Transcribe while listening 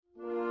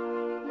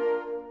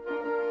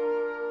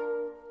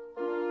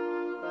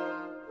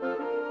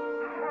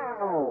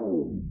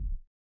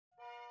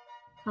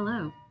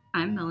Hello,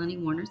 I'm Melanie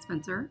Warner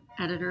Spencer,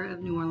 editor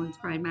of New Orleans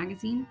Bride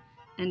magazine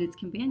and its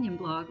companion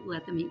blog,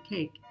 Let Them Eat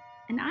Cake.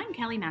 And I'm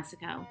Kelly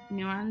Massico,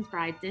 New Orleans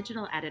Bride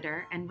digital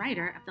editor and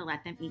writer of the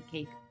Let Them Eat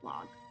Cake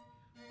blog.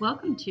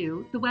 Welcome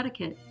to The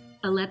Wetiquette,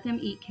 a Let Them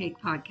Eat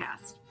Cake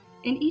podcast.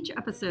 In each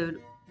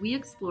episode, we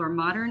explore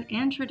modern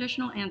and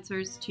traditional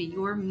answers to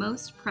your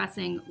most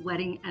pressing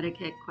wedding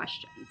etiquette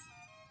questions.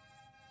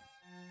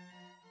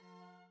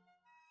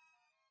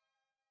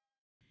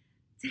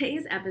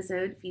 Today's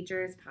episode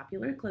features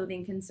popular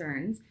clothing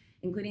concerns,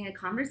 including a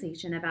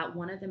conversation about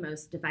one of the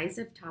most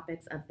divisive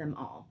topics of them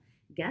all,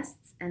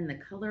 guests and the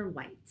color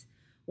white.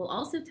 We'll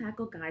also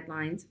tackle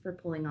guidelines for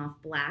pulling off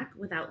black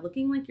without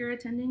looking like you're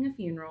attending a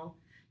funeral,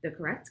 the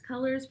correct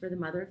colors for the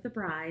mother of the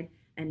bride,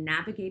 and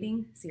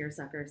navigating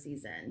seersucker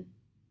season.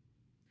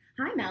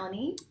 Hi,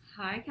 Melanie.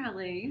 Hi,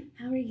 Kelly.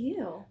 How are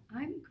you?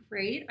 I'm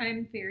great.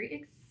 I'm very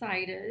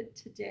excited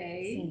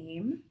today.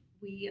 Same.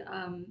 We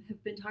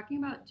have been talking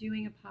about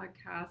doing a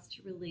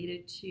podcast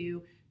related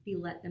to the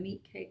Let Them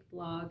Eat Cake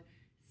blog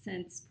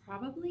since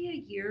probably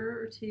a year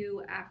or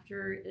two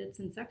after its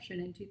inception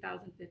in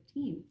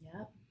 2015.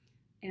 Yep.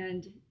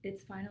 And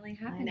it's finally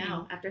happening. I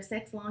know. After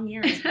 6 long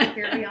years,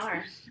 here we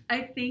are. I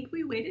think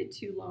we waited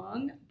too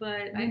long,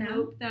 but I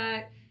hope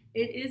that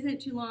it isn't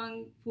too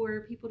long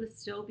for people to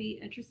still be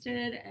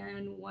interested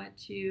and want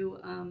to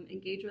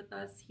engage with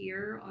us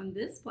here on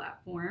this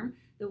platform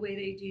the way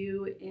they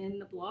do in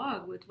the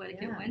blog with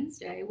Wetiquette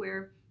Wednesday,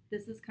 where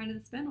this is kind of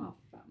the spinoff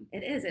from.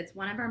 It is. It's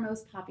one of our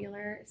most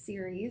popular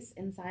series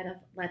inside of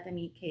Let Them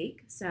Eat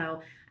Cake.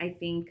 So I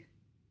think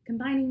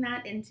combining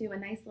that into a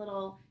nice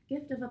little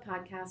gift of a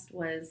podcast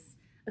was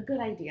a good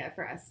idea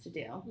for us to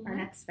do, our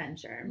next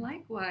venture.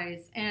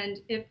 Likewise. And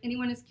if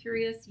anyone is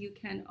curious, you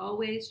can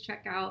always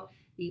check out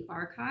the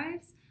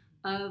archives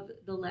of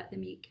the Let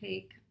Them Eat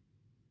Cake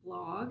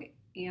blog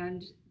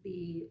and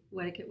the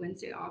Wetiquette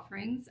Wednesday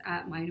offerings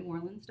at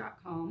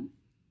myneworleans.com.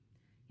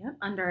 Yep,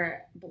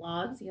 under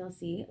blogs, you'll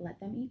see Let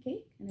Them Eat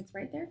Cake, and it's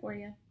right there for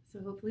you.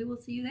 So hopefully we'll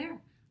see you there.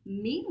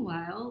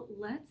 Meanwhile,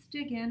 let's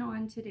dig in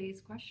on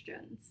today's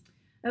questions.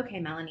 Okay,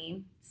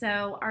 Melanie.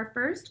 So our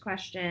first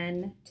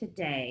question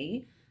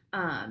today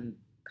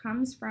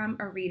comes from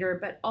a reader,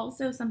 but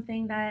also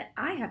something that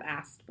I have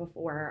asked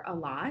before a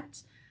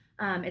lot.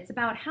 It's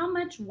about how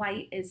much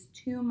white is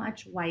too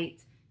much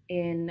white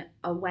in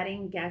a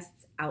wedding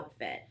guest's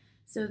outfit.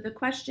 So the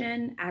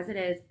question, as it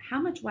is, how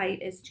much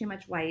white is too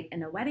much white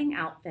in a wedding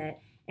outfit,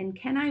 and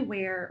can I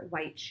wear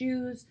white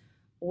shoes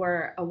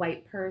or a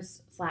white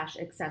purse /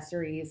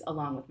 accessories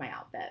along with my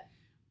outfit?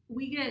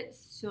 We get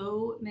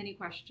so many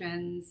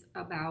questions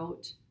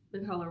about the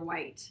color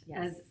white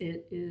as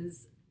it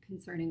is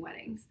concerning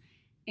weddings.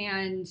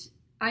 And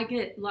I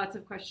get lots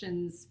of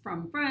questions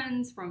from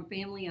friends, from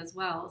family as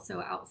well,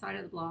 so outside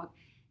of the blog.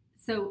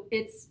 So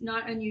it's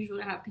not unusual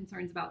to have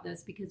concerns about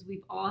this because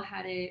we've all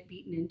had it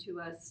beaten into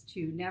us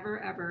to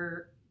never,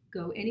 ever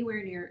go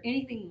anywhere near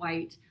anything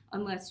white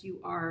unless you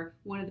are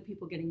one of the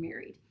people getting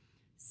married.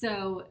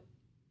 So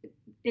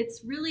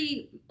it's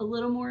really a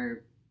little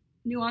more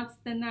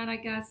nuanced than that, I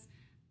guess.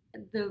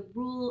 The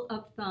rule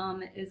of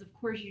thumb is, of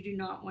course, you do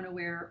not want to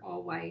wear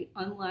all white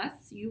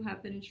unless you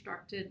have been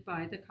instructed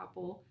by the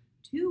couple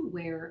to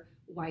wear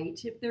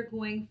white if they're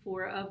going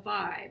for a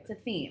vibe. It's a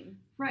theme.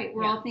 Right.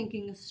 We're all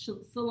thinking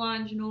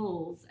Solange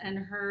Knowles and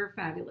her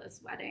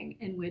fabulous wedding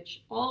in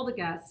which all the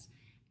guests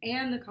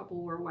and the couple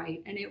wore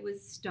white, and it was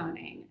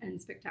stunning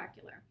and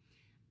spectacular.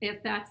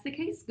 If that's the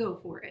case, go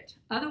for it.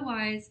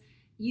 Otherwise,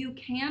 you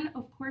can,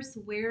 of course,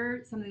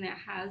 wear something that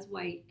has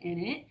white in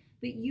it,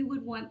 but you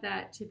would want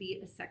that to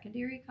be a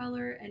secondary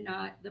color and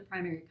not the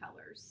primary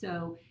color.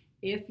 So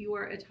if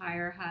your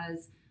attire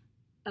has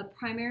a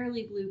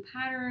primarily blue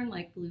pattern,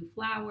 like blue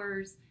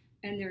flowers,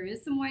 and there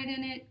is some white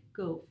in it,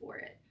 go for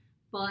it.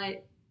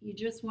 But you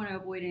just want to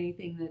avoid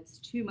anything that's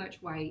too much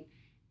white.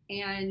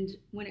 And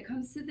when it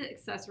comes to the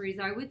accessories,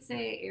 I would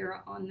say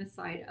err on the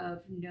side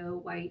of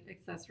no white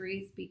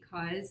accessories,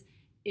 because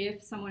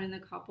if someone in the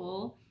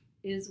couple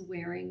is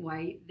wearing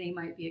white, they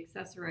might be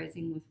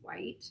accessorizing with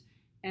white.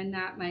 And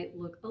that might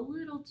look a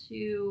little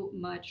too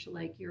much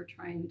like you're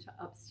trying to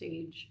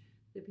upstage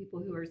the people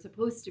who are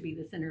supposed to be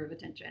the center of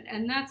attention.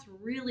 And that's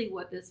really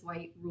what this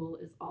white rule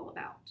is all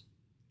about.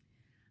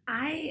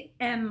 I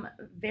am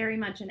very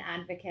much an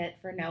advocate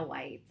for no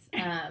white.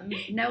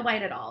 No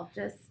white at all.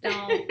 Just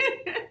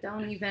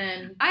don't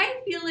even.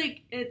 I feel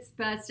like it's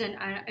best, and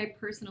I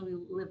personally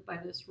live by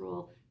this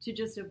rule, to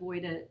just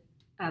avoid it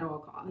at all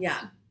costs.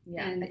 Yeah,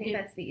 and I think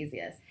that's the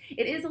easiest.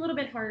 It is a little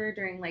bit harder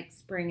during like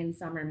spring and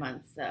summer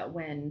months, though,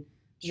 when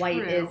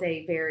white is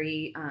a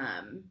very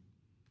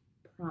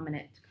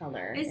prominent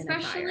color,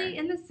 especially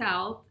in the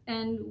South,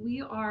 and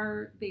we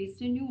are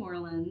based in New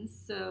Orleans,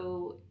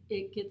 so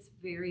it gets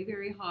very,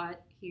 very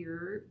hot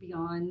here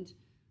beyond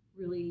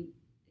really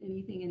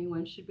anything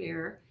anyone should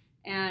wear.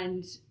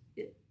 And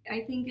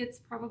I think it's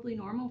probably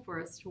normal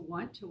for us to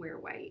want to wear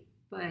white,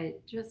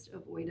 but just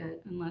avoid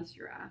it unless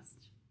you're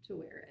asked to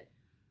wear it.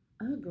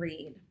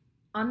 Agreed.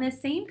 On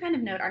this same kind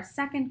of note, our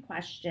second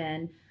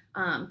question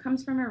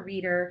comes from a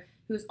reader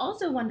who's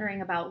also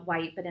wondering about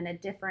white, but in a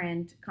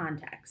different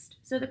context.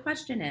 So the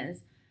question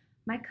is,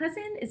 my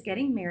cousin is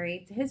getting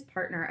married to his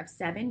partner of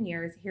 7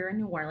 years here in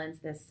New Orleans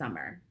this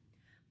summer.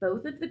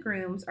 Both of the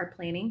grooms are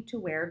planning to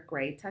wear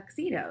gray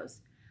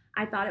tuxedos.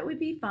 I thought it would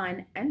be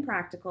fun and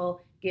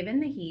practical, given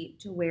the heat,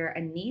 to wear a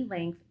knee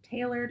length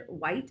tailored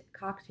white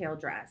cocktail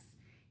dress.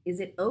 Is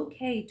it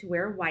okay to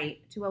wear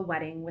white to a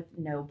wedding with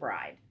no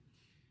bride?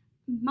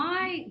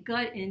 My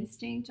gut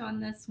instinct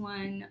on this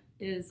one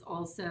is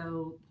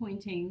also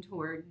pointing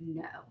toward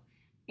no.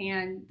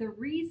 And the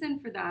reason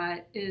for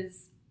that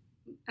is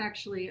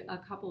actually a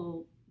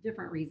couple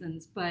different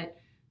reasons, but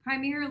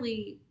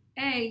primarily,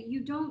 A,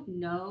 you don't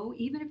know,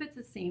 even if it's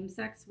a same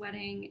sex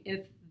wedding,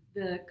 if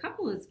the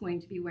couple is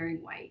going to be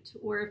wearing white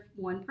or if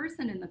one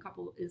person in the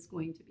couple is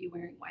going to be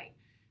wearing white.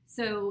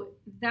 So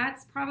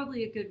that's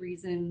probably a good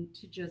reason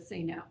to just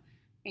say no.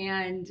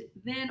 And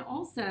then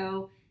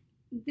also,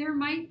 there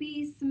might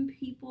be some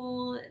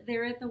people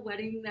there at the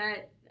wedding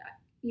that,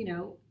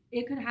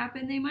 it could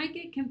happen. They might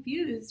get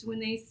confused when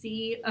they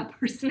see a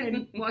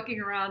person walking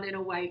around in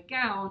a white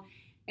gown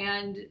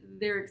and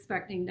they're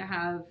expecting to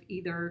have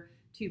either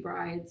two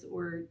brides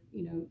or,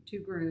 two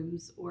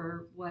grooms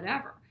or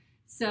whatever.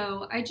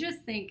 So I just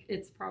think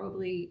it's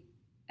probably,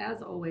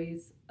 as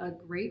always, a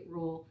great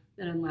rule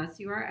that unless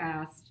you are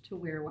asked to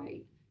wear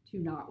white, to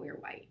not wear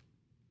white.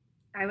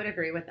 I would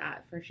agree with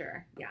that for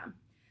sure. Yeah.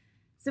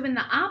 So, in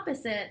the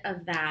opposite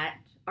of that,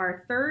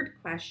 our third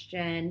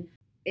question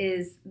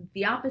is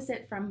the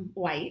opposite from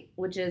white,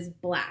 which is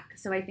black.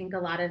 So, I think a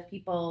lot of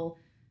people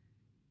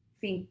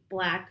think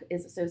black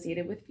is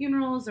associated with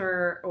funerals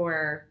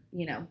or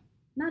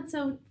not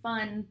so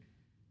fun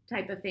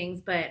type of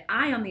things. But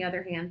I, on the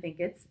other hand, think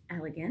it's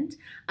elegant.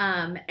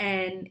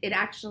 And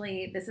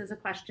this is a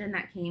question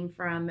that came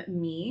from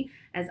me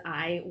as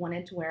I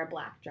wanted to wear a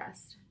black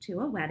dress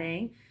to a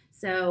wedding.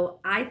 So,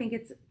 I think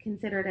it's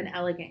considered an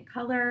elegant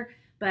color.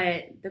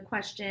 But the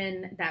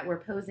question that we're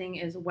posing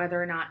is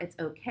whether or not it's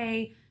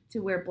okay to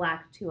wear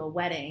black to a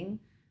wedding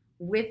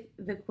with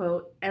the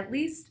quote, at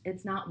least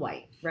it's not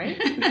white,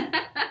 right?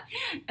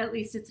 At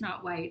least it's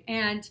not white.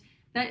 And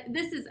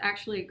this is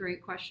actually a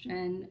great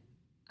question.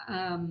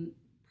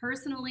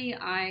 Personally,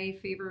 I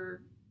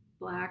favor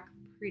black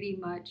pretty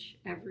much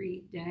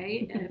every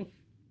day.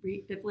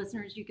 If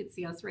listeners, you could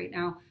see us right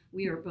now,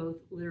 we are both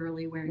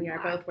literally wearing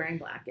black. We are both wearing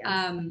black, yes.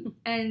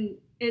 And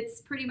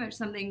it's pretty much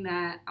something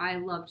that I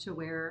love to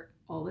wear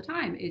all the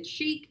time. It's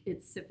chic,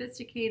 it's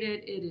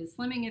sophisticated, it is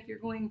slimming if you're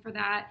going for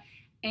that,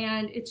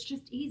 and it's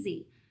just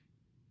easy.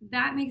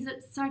 That makes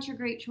it such a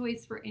great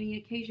choice for any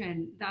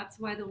occasion. That's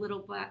why the little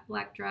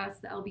black dress,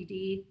 the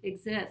LBD,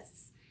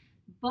 exists.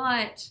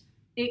 But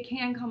it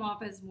can come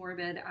off as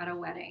morbid at a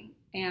wedding.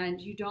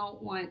 And you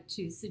don't want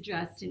to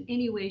suggest in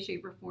any way,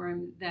 shape, or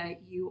form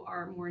that you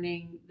are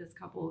mourning this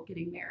couple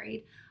getting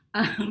married,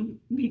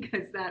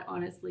 because that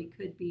honestly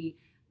could be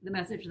the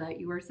message that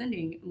you are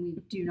sending, and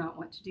we do not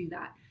want to do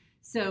that.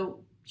 So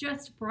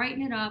just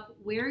brighten it up.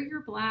 Wear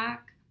your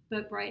black,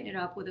 but brighten it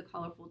up with a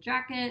colorful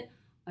jacket,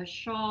 a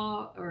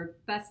shawl, or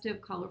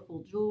festive,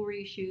 colorful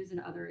jewelry, shoes,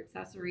 and other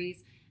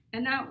accessories.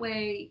 And that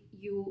way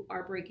you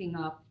are breaking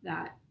up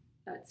that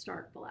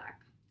stark black.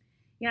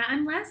 Yeah,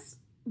 I'm less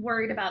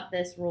worried about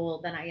this rule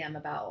than I am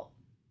about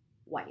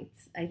white.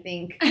 I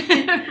think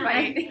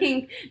Right. I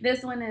think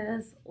this one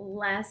is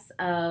less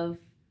of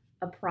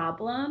a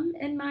problem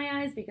in my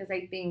eyes because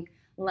I think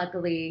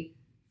luckily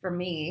for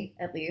me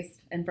at least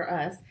and for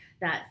us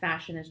that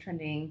fashion is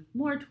trending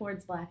more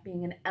towards black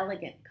being an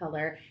elegant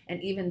color,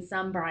 and even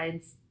some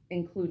brides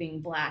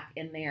including black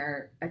in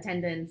their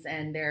attendance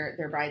and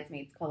their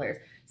bridesmaids colors.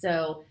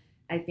 So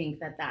I think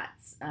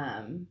that's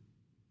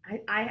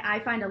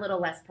I find a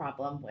little less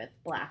problem with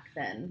black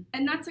than.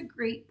 And that's a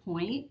great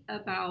point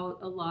about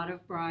a lot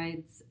of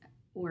brides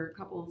or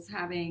couples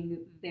having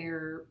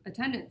their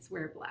attendants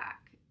wear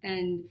black.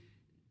 And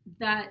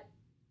that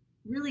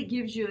really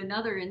gives you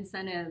another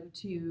incentive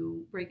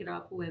to break it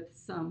up with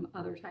some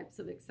other types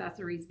of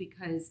accessories,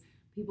 because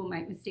people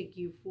might mistake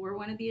you for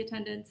one of the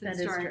attendants and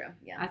start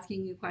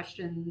asking you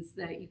questions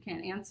that you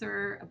can't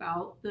answer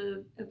about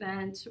the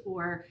event,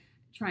 or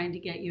trying to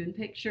get you in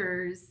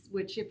pictures,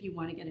 which if you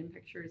want to get in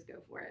pictures, go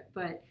for it.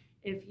 But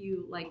if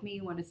you, like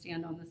me, want to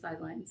stand on the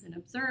sidelines and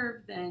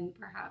observe, then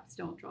perhaps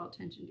don't draw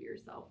attention to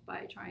yourself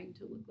by trying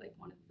to look like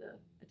one of the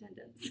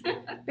attendants.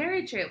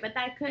 Very true. But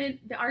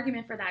the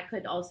argument for that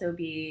could also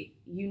be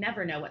you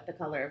never know what the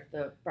color of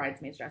the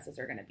bridesmaids' dresses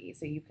are going to be.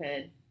 So you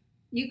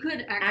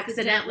could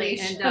accidentally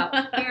end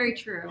up. Very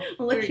true.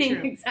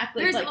 Looking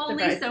exactly There's like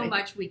only so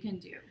much we can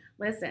do.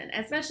 Listen,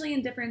 especially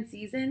in different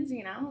seasons,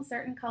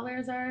 certain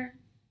colors are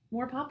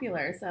more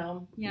popular.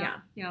 So yeah.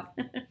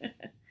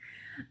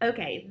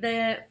 Okay,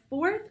 the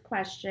fourth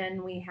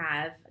question we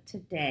have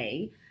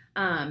today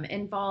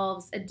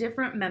involves a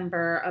different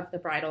member of the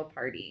bridal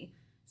party.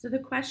 So the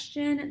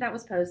question that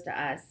was posed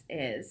to us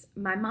is,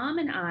 my mom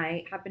and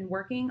I have been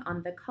working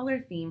on the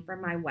color theme for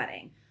my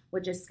wedding,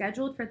 which is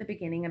scheduled for the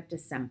beginning of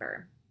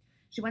December.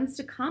 She wants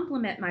to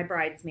compliment my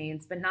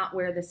bridesmaids, but not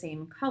wear the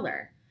same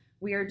color.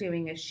 We are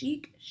doing a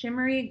chic,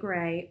 shimmery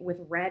gray with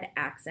red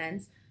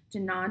accents to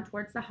nod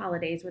towards the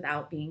holidays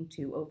without being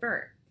too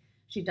overt.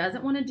 She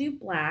doesn't want to do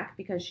black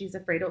because she's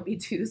afraid it'll be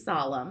too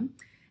solemn,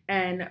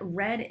 and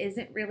red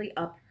isn't really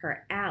up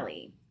her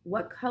alley.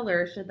 What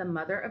color should the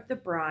mother of the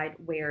bride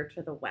wear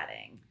to the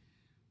wedding?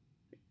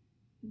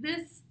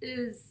 This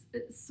is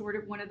sort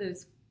of one of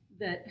those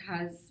that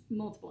has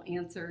multiple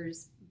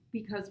answers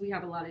because we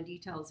have a lot of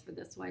details for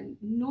this one.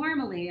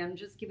 Normally, I'm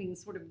just giving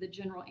sort of the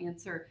general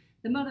answer.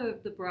 The mother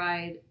of the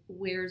bride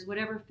wears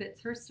whatever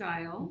fits her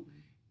style.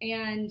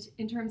 And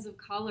in terms of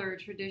color,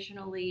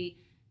 traditionally,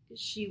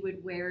 she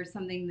would wear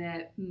something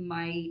that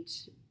might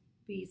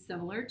be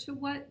similar to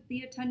what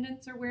the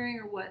attendants are wearing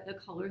or what the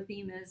color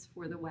theme is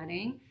for the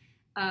wedding.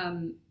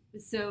 Um,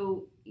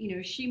 so,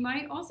 she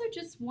might also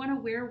just want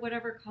to wear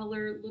whatever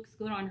color looks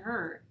good on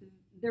her.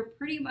 There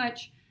pretty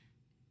much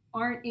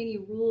aren't any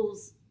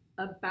rules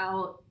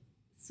about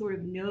sort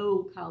of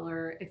no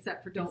color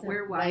except for don't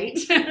wear white.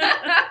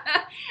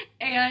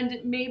 And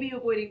maybe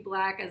avoiding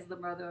black as the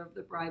mother of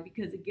the bride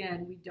because,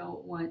 again, we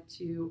don't want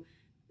to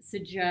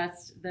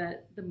suggest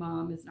that the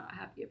mom is not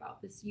happy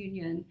about this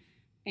union.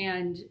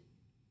 And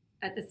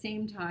at the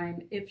same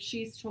time, if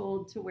she's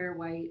told to wear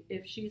white,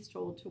 if she's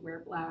told to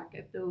wear black,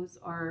 if those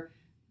are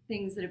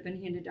things that have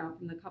been handed down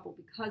from the couple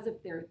because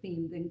of their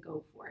theme, then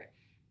go for it.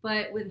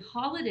 But with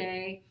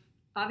holiday,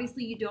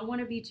 obviously you don't want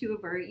to be too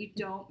overt. You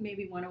don't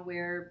maybe want to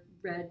wear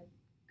red,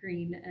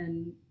 green,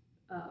 and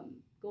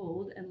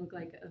gold and look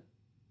like a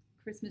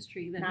Christmas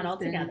tree that Not has all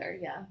been together,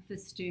 yeah.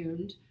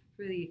 festooned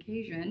for the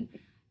occasion.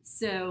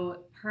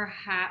 So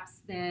perhaps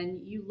then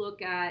you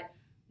look at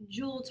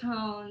jewel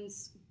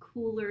tones,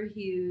 cooler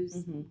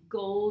hues,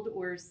 gold,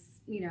 or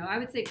I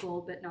would say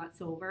gold but not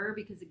silver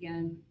because,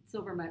 again,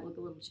 silver might look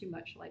a little too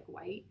much like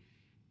white.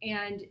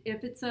 And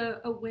if it's a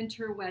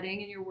winter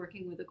wedding and you're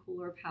working with a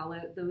cooler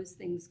palette, those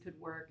things could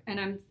work.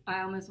 And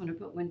I almost want to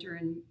put winter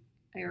in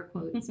air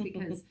quotes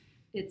because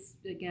it's,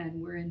 again,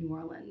 we're in New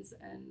Orleans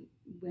and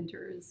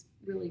winter is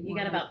really more. You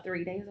got about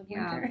 3 days of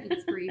winter. Yeah,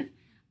 it's brief.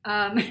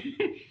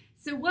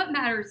 So what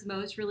matters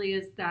most really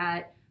is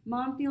that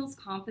mom feels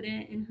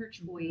confident in her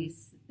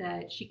choice,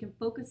 that she can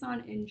focus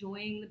on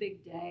enjoying the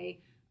big day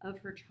of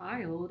her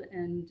child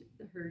and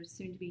her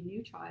soon-to-be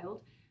new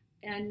child,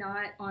 and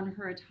not on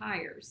her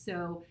attire.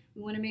 So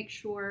we want to make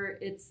sure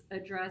it's a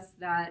dress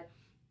that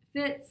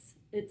fits,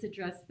 it's a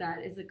dress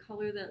that is a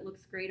color that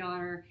looks great on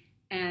her,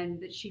 and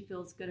that she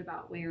feels good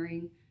about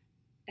wearing.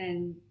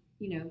 And,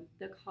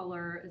 the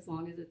color, as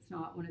long as it's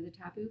not one of the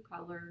taboo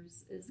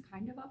colors, is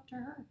kind of up to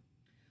her.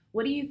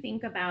 What do you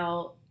think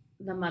about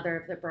the mother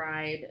of the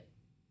bride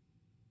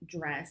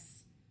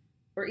dress,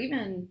 or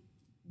even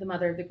the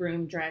mother of the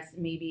groom dress,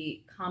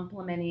 maybe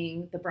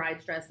complementing the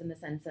bride's dress in the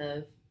sense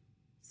of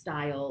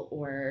style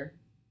or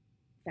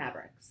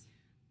fabrics?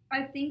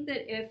 I think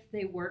that if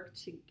they work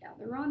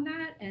together on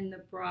that and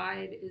the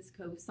bride is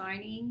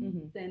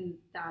co-signing, then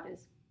that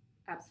is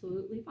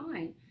absolutely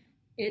fine.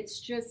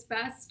 It's just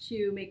best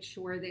to make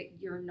sure that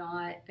you're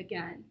not,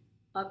 again,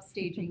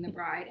 upstaging the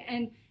bride.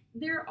 And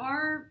there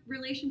are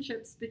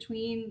relationships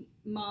between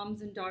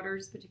moms and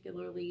daughters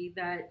particularly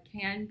that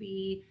can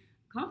be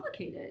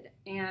complicated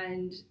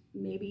and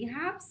maybe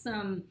have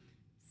some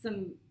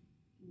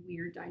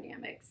weird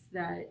dynamics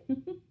that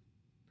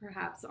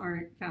perhaps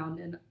aren't found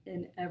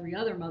in every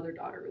other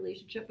mother-daughter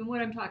relationship. And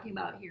what I'm talking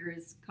about here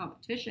is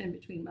competition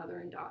between mother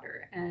and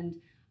daughter. And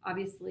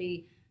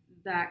obviously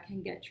that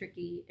can get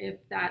tricky if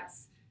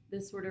that's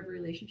the sort of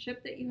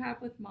relationship that you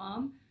have with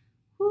mom.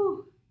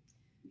 Whew,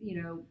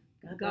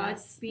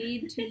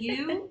 Godspeed to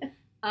you.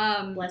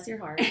 Bless your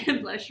heart.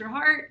 Bless your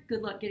heart.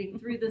 Good luck getting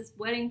through this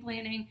wedding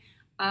planning.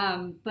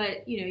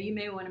 But you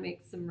may want to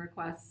make some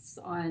requests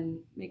on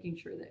making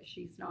sure that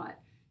she's not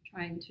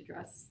trying to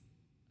dress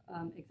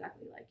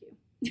exactly like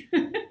you.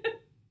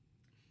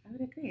 I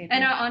would agree.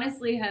 And I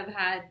honestly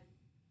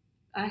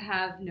I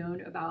have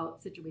known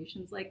about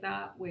situations like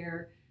that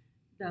where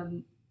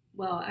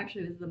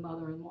actually it was the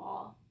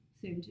mother-in-law,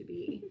 soon to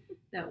be,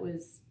 that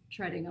was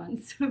treading on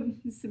some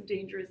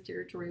dangerous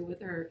territory with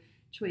her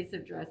choice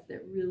of dress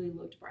that really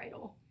looked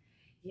bridal.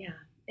 Yeah,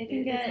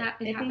 it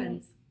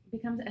happens.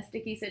 Becomes a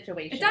sticky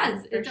situation. It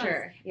does. For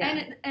sure.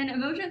 Yeah. And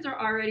emotions are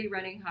already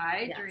running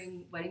high Yes.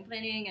 during wedding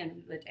planning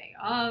and the day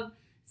of.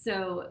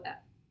 So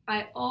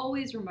I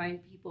always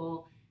remind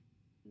people,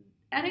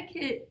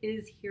 etiquette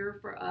is here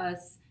for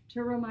us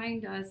to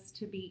remind us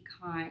to be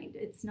kind.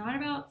 It's not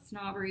about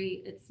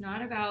snobbery. It's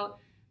not about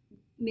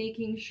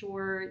making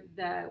sure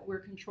that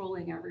we're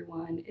controlling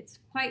everyone. It's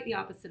quite the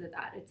opposite of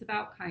that. It's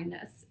about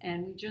kindness.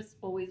 And we just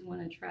always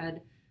want to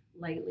tread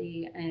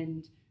lightly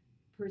and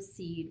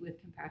proceed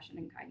with compassion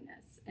and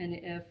kindness. And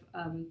if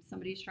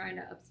somebody's trying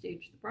to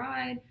upstage the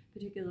bride,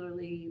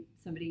 particularly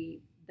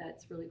somebody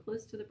that's really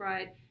close to the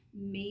bride,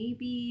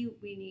 maybe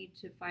we need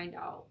to find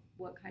out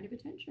what kind of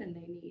attention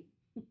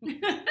they need.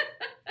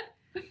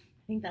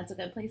 I think that's a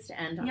good place to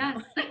end on.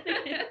 Yes.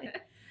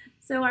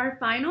 So our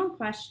final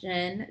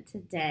question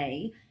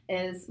today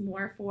is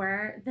more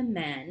for the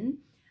men.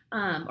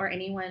 or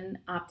anyone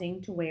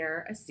opting to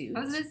wear a suit.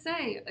 I was going to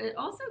say, it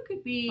also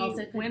could be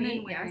Also could women be,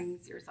 wearing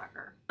yes.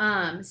 seersucker.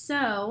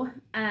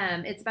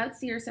 It's about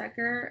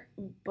seersucker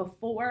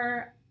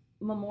before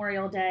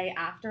Memorial Day,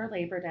 after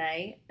Labor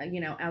Day,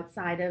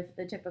 outside of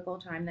the typical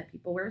time that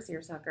people wear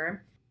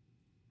seersucker.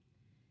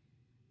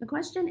 The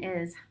question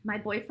is, my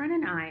boyfriend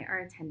and I are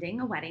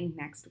attending a wedding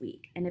next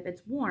week, and if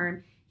it's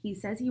warm, he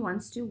says he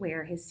wants to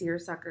wear his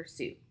seersucker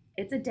suit.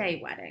 It's a day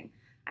wedding.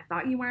 I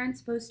thought you weren't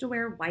supposed to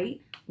wear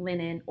white,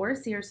 linen, or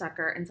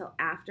seersucker until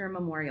after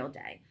Memorial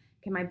Day.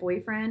 Can my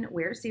boyfriend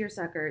wear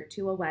seersucker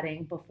to a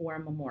wedding before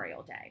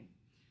Memorial Day?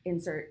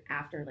 Insert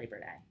after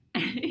Labor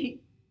Day.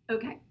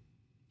 Okay.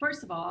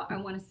 First of all, I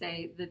want to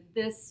say that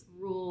this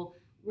rule,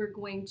 we're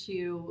going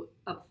to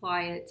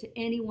apply it to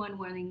anyone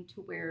wanting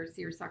to wear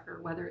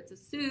seersucker, whether it's a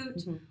suit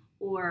Mm-hmm.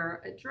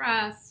 or a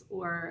dress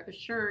or a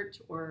shirt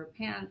or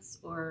pants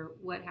or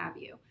what have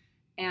you,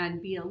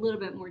 and be a little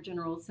bit more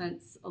general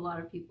since a lot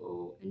of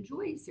people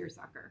enjoy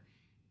seersucker.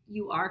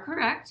 You are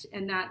correct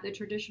in that the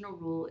traditional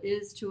rule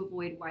is to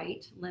avoid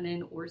white,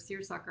 linen, or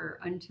seersucker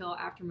until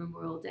after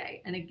Memorial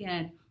Day. And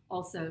again,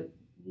 also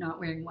not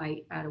wearing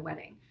white at a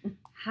wedding.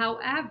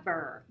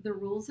 However, the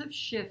rules have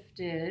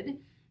shifted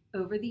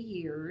over the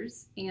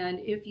years, and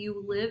if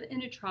you live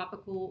in a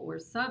tropical or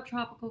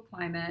subtropical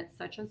climate,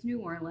 such as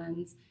New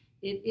Orleans,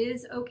 it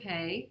is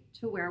okay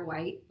to wear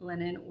white,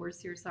 linen, or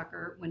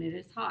seersucker when it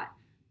is hot.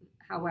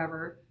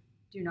 However,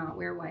 do not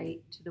wear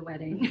white to the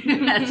wedding,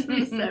 as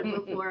we said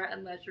before,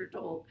 unless you're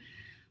told.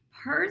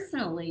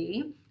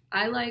 Personally,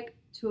 I like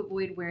to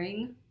avoid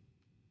wearing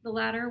the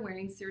latter,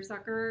 wearing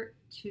seersucker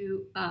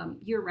to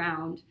year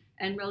round,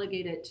 and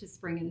relegate it to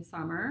spring and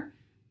summer.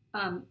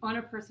 On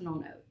a personal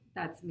note,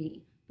 that's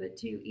me, but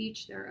to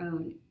each their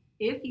own.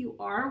 If you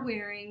are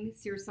wearing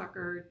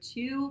seersucker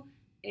to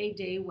a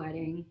day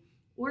wedding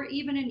or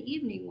even an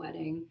evening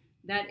wedding,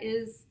 that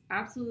is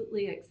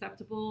absolutely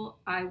acceptable.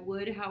 I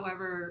would,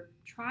 however,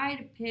 try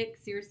to pick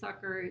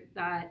seersucker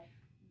that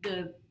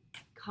the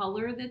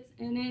color that's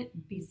in it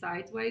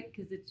besides white,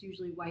 because it's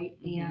usually white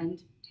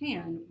and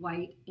tan,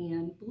 white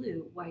and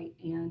blue, white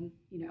and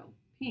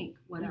pink,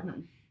 whatever.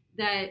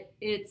 That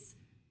it's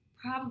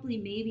probably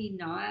maybe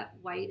not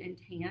white and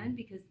tan,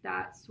 because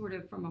that sort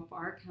of from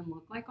afar can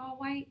look like all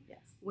white. Yes.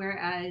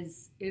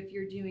 Whereas if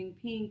you're doing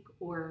pink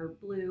or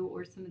blue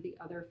or some of the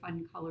other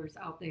fun colors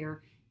out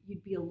there,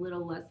 you'd be a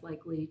little less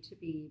likely to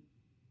be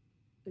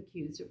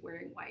accused of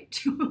wearing white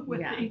to a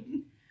wedding. Yeah.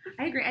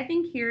 I agree. I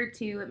think here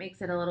too it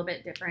makes it a little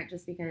bit different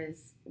just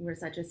because we're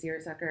such a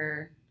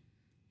seersucker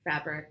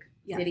fabric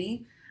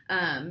city.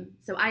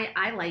 So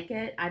I like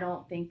it. I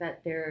don't think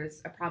that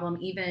there's a problem,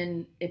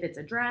 even if it's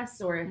a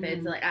dress or if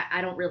it's like,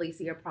 I don't really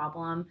see a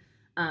problem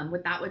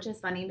with that, which is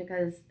funny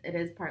because it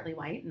is partly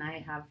white and I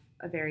have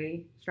a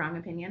very strong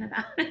opinion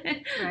about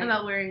it, right,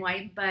 about wearing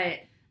white. But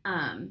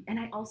and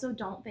I also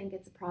don't think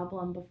it's a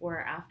problem before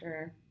or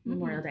after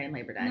Memorial Day and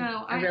Labor Day.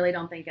 No, I really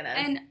don't think it is.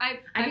 And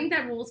I think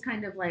that rule's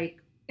kind of like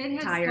it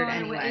has tired gone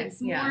anyway. Away.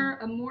 It's more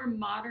a more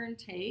modern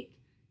take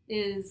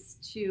is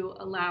to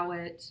allow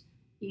it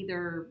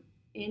either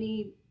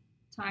any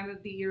time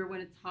of the year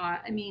when it's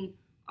hot. I mean,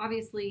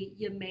 obviously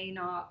you may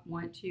not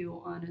want to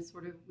on a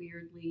sort of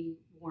weirdly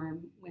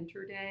warm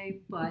winter day,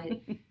 but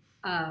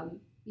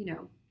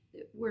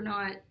we're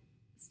not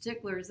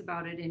sticklers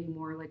about it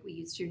anymore like we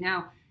used to.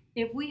 Now,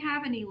 if we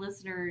have any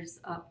listeners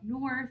up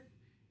north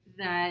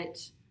that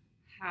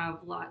have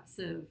lots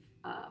of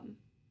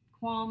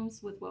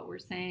qualms with what we're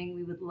saying,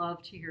 we would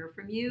love to hear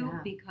from you,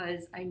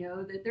 because I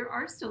know that there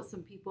are still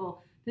some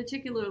people,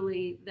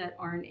 particularly that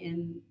aren't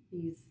in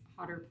these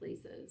hotter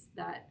places,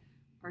 that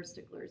are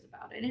sticklers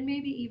about it, and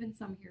maybe even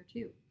some here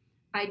too.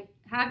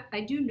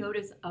 I do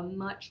notice a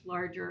much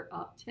larger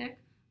uptick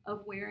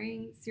of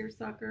wearing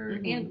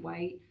seersucker and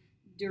white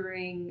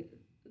during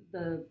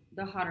the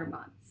hotter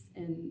months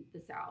in the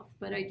South,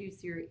 but I do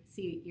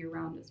see it year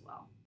round as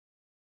well.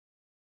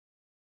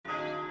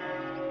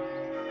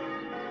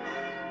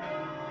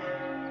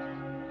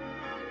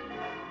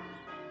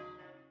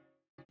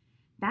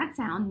 That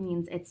sound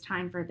means it's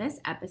time for this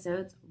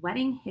episode's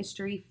wedding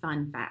history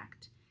fun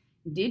fact.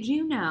 Did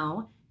you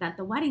know that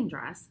the wedding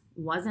dress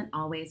wasn't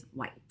always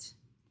white?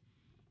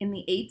 In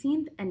the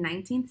 18th and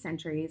 19th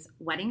centuries,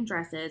 wedding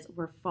dresses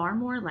were far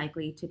more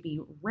likely to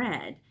be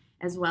red,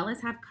 as well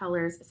as have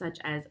colors such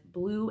as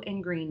blue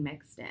and green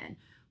mixed in.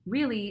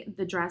 Really,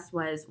 the dress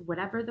was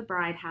whatever the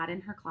bride had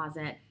in her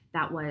closet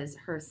that was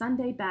her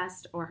Sunday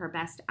best or her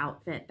best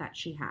outfit that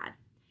she had.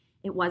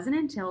 It wasn't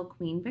until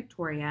Queen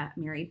Victoria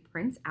married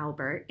Prince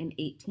Albert in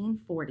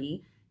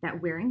 1840 that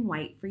wearing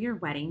white for your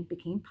wedding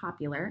became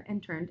popular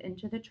and turned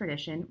into the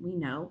tradition we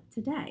know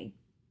today.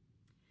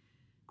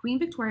 Queen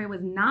Victoria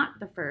was not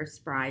the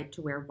first bride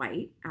to wear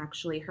white.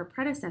 Actually, her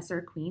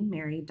predecessor, Queen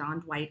Mary,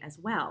 donned white as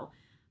well.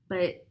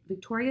 But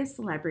Victoria's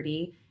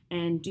celebrity,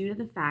 and due to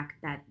the fact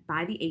that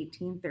by the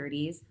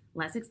 1830s,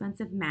 less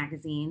expensive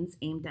magazines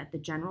aimed at the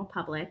general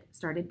public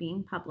started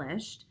being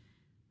published,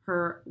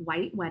 her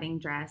white wedding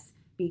dress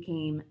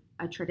became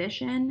a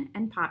tradition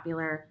and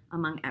popular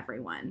among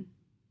everyone.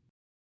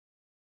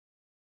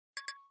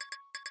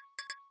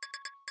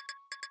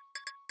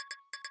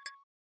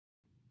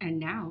 And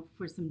now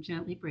for some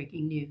gently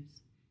breaking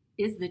news.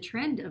 Is the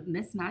trend of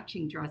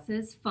mismatching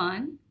dresses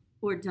fun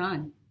or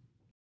done?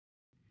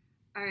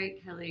 All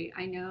right, Kelly,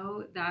 I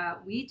know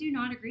that we do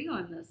not agree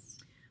on this.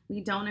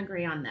 We don't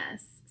agree on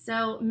this.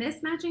 So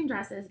mismatching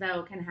dresses,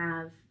 though, can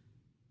have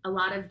a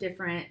lot of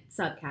different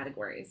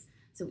subcategories.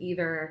 So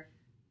either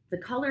the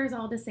color is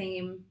all the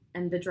same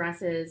and the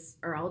dresses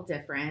are all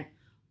different,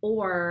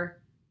 or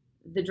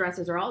the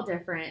dresses are all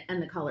different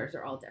and the colors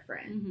are all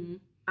different. Mm-hmm.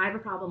 I have a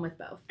problem with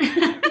both.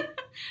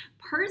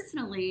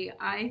 Personally,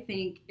 I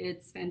think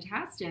it's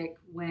fantastic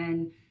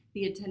when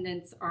the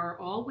attendants are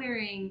all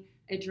wearing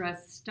a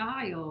dress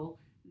style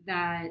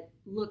that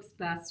looks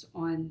best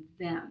on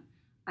them.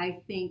 I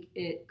think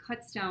it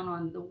cuts down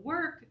on the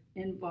work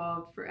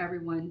involved for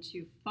everyone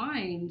to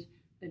find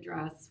a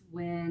dress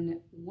when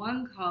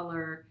one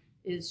color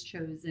is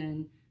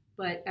chosen,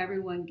 but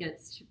everyone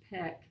gets to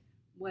pick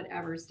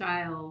whatever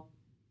style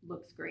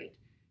looks great.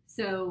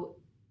 So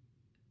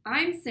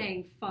I'm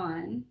saying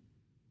fun,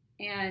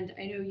 and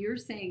I know you're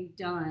saying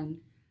done.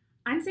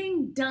 I'm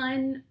saying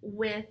done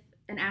with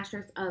an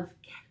asterisk of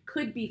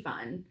could be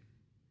fun.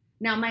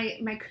 Now, my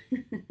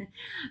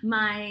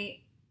my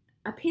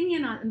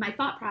opinion on my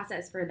thought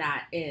process for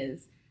that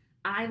is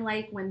I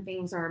like when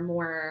things are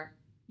more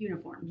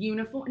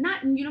Uniform.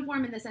 Not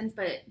uniform in the sense,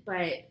 but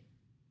they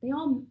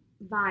all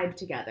vibe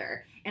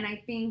together. And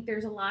I think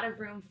there's a lot of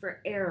room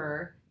for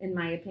error, in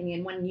my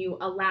opinion, when you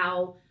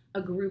allow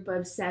a group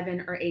of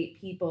 7 or 8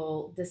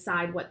 people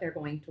decide what they're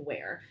going to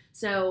wear.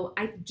 So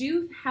I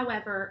do,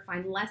 however,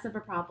 find less of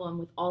a problem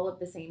with all of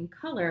the same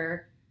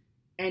color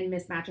and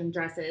mismatching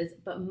dresses,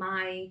 but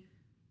my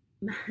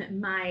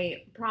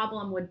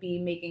problem would be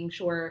making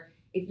sure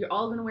if you're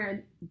all going to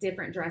wear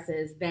different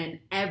dresses, then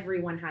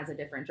everyone has a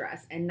different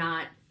dress and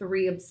not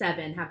 3 of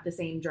 7 have the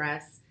same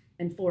dress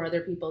and 4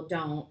 other people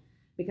don't,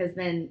 because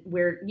then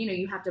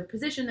you have to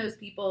position those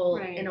people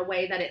Right. in a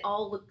way that it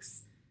all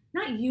looks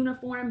not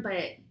uniform, but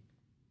it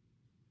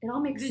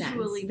all makes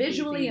visually sense.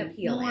 Visually pleasing,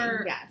 appealing.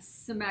 more yes.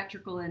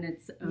 symmetrical in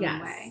its own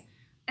Yes. way.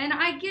 And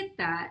I get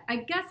that. I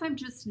guess I'm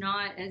just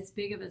not as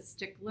big of a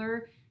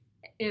stickler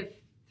if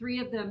 3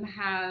 of them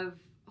have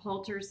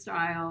halter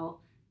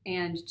style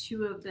and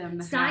 2 of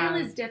them Style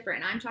have... is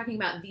different. I'm talking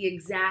about the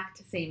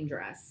exact same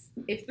dress.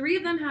 If 3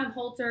 of them have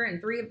halter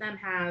and 3 of them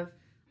have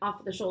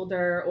off the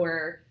shoulder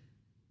or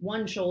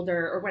one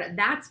shoulder or what,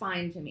 that's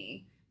fine to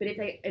me. But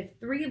if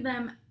 3 of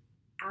them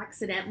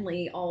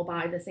accidentally all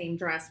buy the same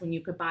dress when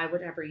you could buy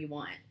whatever you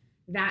want,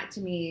 that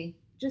to me,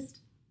 just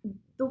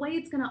the way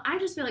it's gonna, I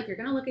just feel like you're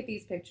gonna look at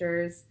these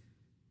pictures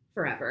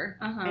forever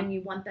and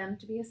you want them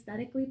to be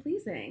aesthetically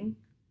pleasing.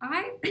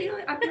 I feel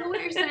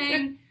what you're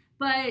saying,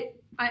 but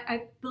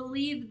I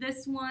believe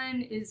this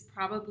one is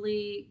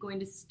probably going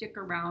to stick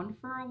around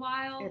for a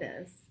while. It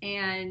is.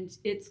 And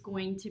it's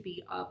going to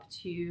be up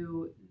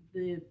to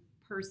the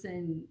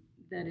person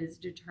that is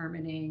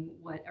determining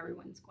what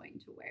everyone's going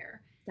to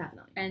wear.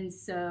 Definitely. And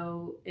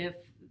so if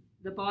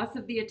the boss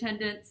of the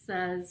attendant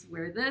says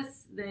wear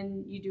this,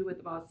 then you do what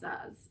the boss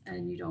says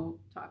and you don't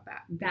talk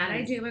back. That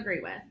I do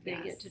agree with. They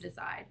get to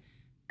decide.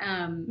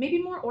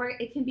 Maybe more, or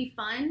it can be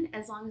fun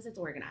as long as it's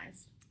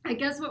organized. I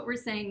guess what we're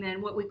saying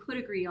then, what we could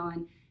agree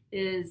on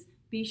is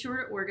be sure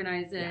to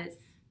organize it. Yes.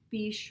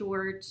 Be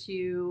sure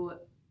to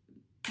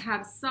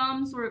have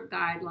some sort of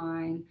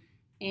guideline,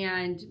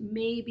 and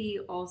maybe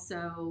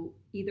also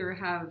either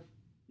have,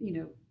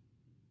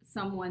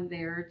 someone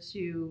there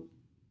to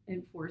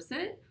enforce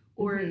it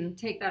or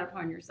take that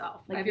upon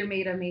yourself. Like your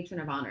maid of matron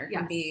of honor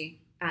can be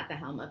at the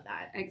helm of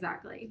that.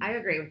 Exactly. I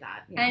agree with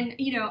that. Yeah. And,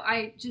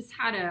 I just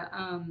had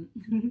a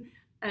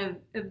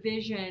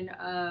vision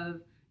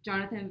of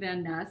Jonathan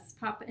Van Ness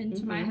pop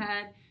into my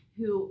head,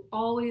 who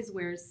always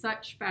wears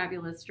such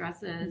fabulous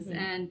dresses.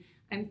 And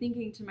I'm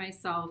thinking to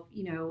myself,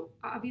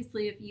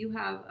 obviously if you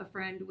have a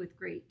friend with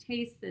great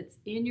taste that's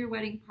in your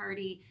wedding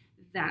party,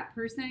 that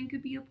person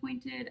could be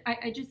appointed.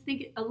 I just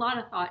think a lot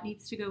of thought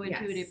needs to go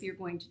into it if you're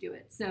going to do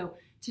it. So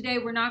today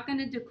we're not going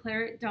to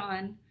declare it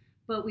done,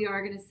 but we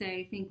are going to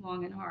say think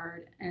long and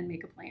hard and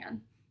make a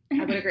plan.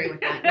 I would agree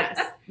with that, yes.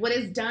 What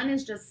is done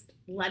is just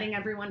letting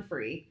everyone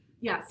free.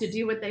 Yes. To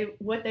do what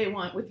they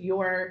want with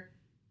your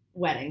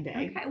wedding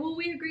day. Okay. Well,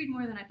 we agreed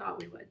more than I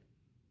thought we would.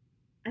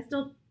 I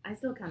still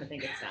kind of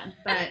think it's done,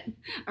 but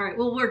all right.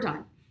 Well, we're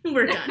done.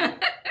 We're done.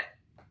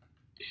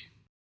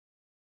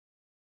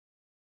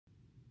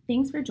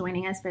 Thanks for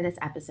joining us for this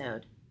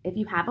episode. If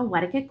you have a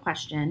Wetiquette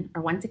question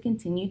or want to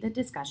continue the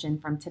discussion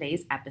from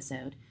today's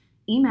episode,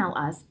 email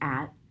us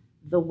at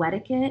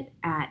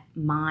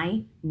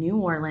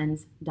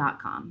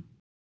thewetiquette@myneworleans.com.